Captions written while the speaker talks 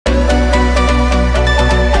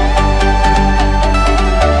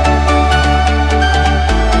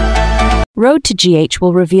Road to GH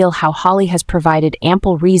will reveal how Holly has provided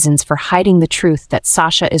ample reasons for hiding the truth that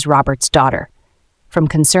Sasha is Robert's daughter. From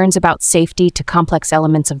concerns about safety to complex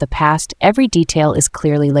elements of the past, every detail is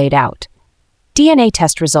clearly laid out. DNA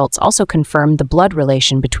test results also confirm the blood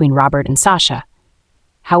relation between Robert and Sasha.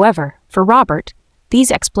 However, for Robert, these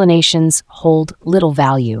explanations hold little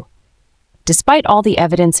value. Despite all the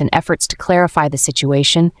evidence and efforts to clarify the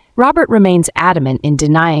situation, Robert remains adamant in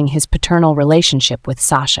denying his paternal relationship with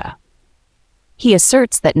Sasha. He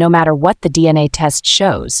asserts that no matter what the DNA test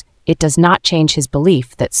shows, it does not change his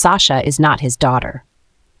belief that Sasha is not his daughter.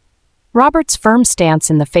 Robert's firm stance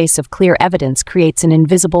in the face of clear evidence creates an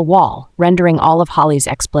invisible wall, rendering all of Holly's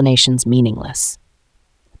explanations meaningless.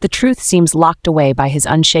 The truth seems locked away by his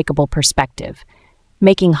unshakable perspective,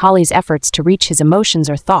 making Holly's efforts to reach his emotions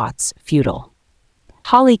or thoughts futile.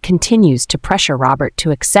 Holly continues to pressure Robert to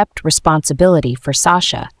accept responsibility for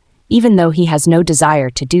Sasha, even though he has no desire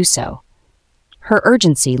to do so. Her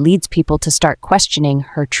urgency leads people to start questioning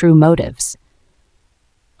her true motives.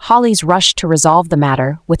 Holly's rush to resolve the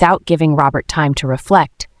matter without giving Robert time to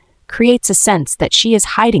reflect creates a sense that she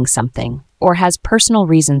is hiding something or has personal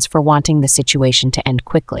reasons for wanting the situation to end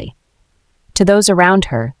quickly. To those around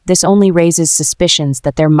her, this only raises suspicions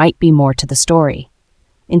that there might be more to the story.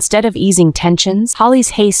 Instead of easing tensions, Holly's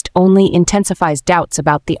haste only intensifies doubts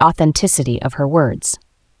about the authenticity of her words.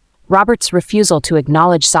 Robert's refusal to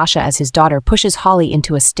acknowledge Sasha as his daughter pushes Holly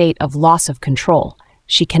into a state of loss of control.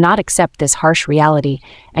 She cannot accept this harsh reality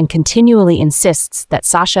and continually insists that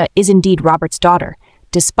Sasha is indeed Robert's daughter,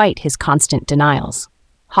 despite his constant denials.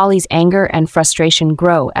 Holly's anger and frustration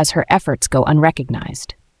grow as her efforts go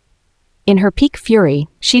unrecognized. In her peak fury,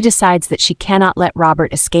 she decides that she cannot let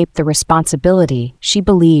Robert escape the responsibility she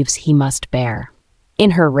believes he must bear.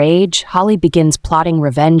 In her rage, Holly begins plotting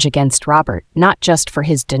revenge against Robert, not just for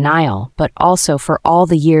his denial, but also for all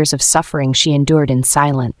the years of suffering she endured in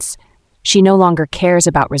silence. She no longer cares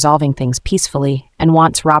about resolving things peacefully and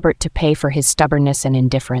wants Robert to pay for his stubbornness and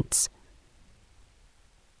indifference.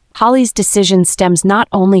 Holly's decision stems not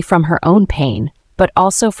only from her own pain, but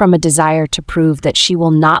also from a desire to prove that she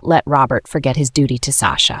will not let Robert forget his duty to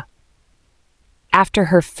Sasha. After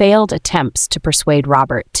her failed attempts to persuade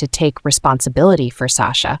Robert to take responsibility for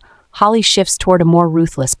Sasha, Holly shifts toward a more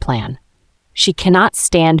ruthless plan. She cannot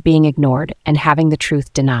stand being ignored and having the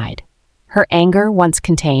truth denied. Her anger, once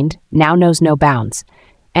contained, now knows no bounds,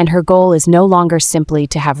 and her goal is no longer simply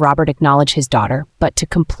to have Robert acknowledge his daughter, but to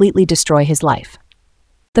completely destroy his life.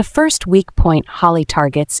 The first weak point Holly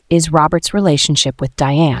targets is Robert's relationship with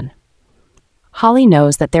Diane. Holly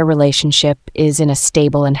knows that their relationship is in a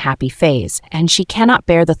stable and happy phase, and she cannot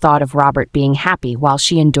bear the thought of Robert being happy while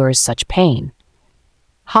she endures such pain.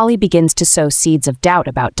 Holly begins to sow seeds of doubt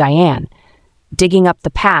about Diane, digging up the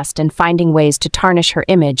past and finding ways to tarnish her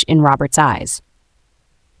image in Robert's eyes.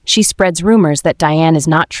 She spreads rumors that Diane is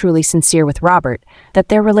not truly sincere with Robert, that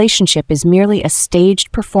their relationship is merely a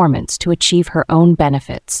staged performance to achieve her own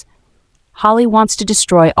benefits. Holly wants to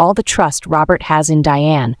destroy all the trust Robert has in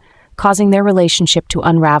Diane, causing their relationship to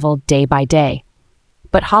unravel day by day.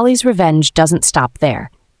 But Holly's revenge doesn't stop there.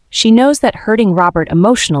 She knows that hurting Robert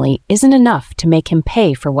emotionally isn't enough to make him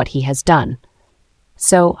pay for what he has done.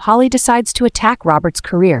 So Holly decides to attack Robert's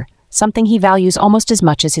career, something he values almost as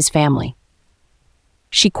much as his family.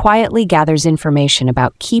 She quietly gathers information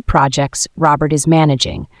about key projects Robert is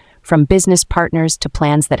managing, from business partners to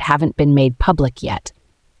plans that haven't been made public yet.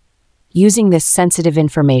 Using this sensitive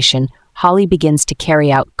information, Holly begins to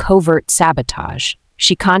carry out covert sabotage.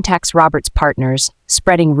 She contacts Robert's partners,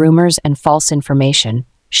 spreading rumors and false information,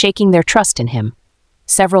 shaking their trust in him.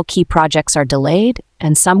 Several key projects are delayed,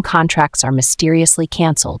 and some contracts are mysteriously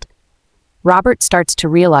canceled. Robert starts to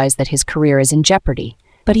realize that his career is in jeopardy,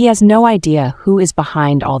 but he has no idea who is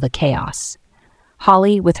behind all the chaos.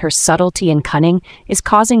 Holly, with her subtlety and cunning, is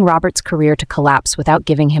causing Robert's career to collapse without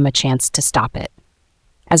giving him a chance to stop it.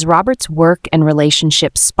 As Robert's work and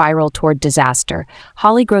relationships spiral toward disaster,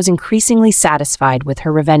 Holly grows increasingly satisfied with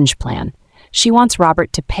her revenge plan. She wants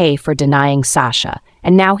Robert to pay for denying Sasha,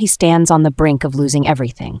 and now he stands on the brink of losing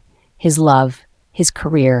everything: his love, his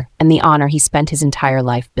career, and the honor he spent his entire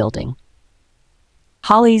life building.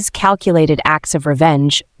 Holly's calculated acts of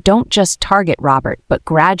revenge don't just target Robert, but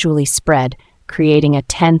gradually spread, creating a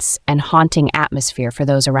tense and haunting atmosphere for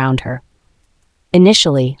those around her.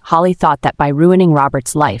 Initially, Holly thought that by ruining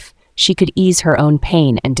Robert's life, she could ease her own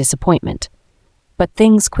pain and disappointment. But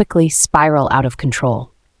things quickly spiral out of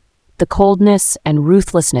control. The coldness and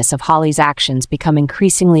ruthlessness of Holly's actions become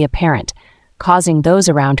increasingly apparent, causing those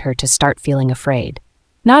around her to start feeling afraid.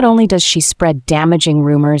 Not only does she spread damaging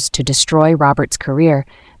rumors to destroy Robert's career,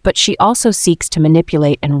 but she also seeks to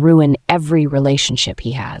manipulate and ruin every relationship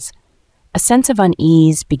he has. A sense of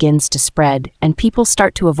unease begins to spread, and people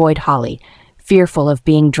start to avoid Holly, fearful of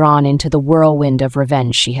being drawn into the whirlwind of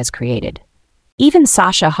revenge she has created. Even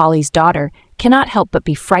Sasha, Holly's daughter, cannot help but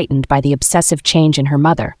be frightened by the obsessive change in her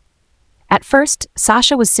mother. At first,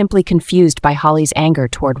 Sasha was simply confused by Holly's anger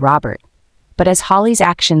toward Robert. But as Holly's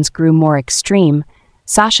actions grew more extreme,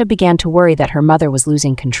 Sasha began to worry that her mother was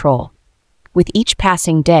losing control. With each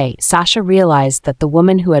passing day, Sasha realized that the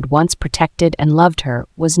woman who had once protected and loved her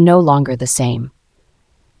was no longer the same.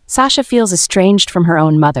 Sasha feels estranged from her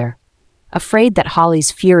own mother, afraid that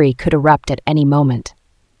Holly's fury could erupt at any moment.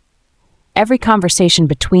 Every conversation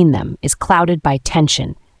between them is clouded by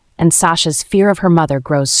tension, and Sasha's fear of her mother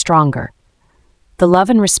grows stronger. The love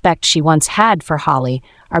and respect she once had for Holly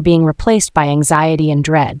are being replaced by anxiety and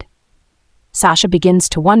dread. Sasha begins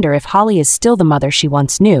to wonder if Holly is still the mother she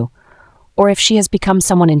once knew, or if she has become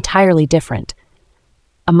someone entirely different,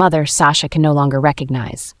 a mother Sasha can no longer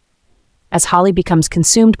recognize. As Holly becomes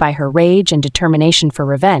consumed by her rage and determination for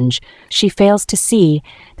revenge, she fails to see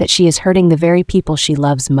that she is hurting the very people she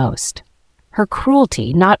loves most. Her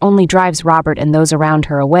cruelty not only drives Robert and those around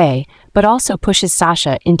her away, but also pushes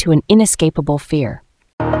Sasha into an inescapable fear.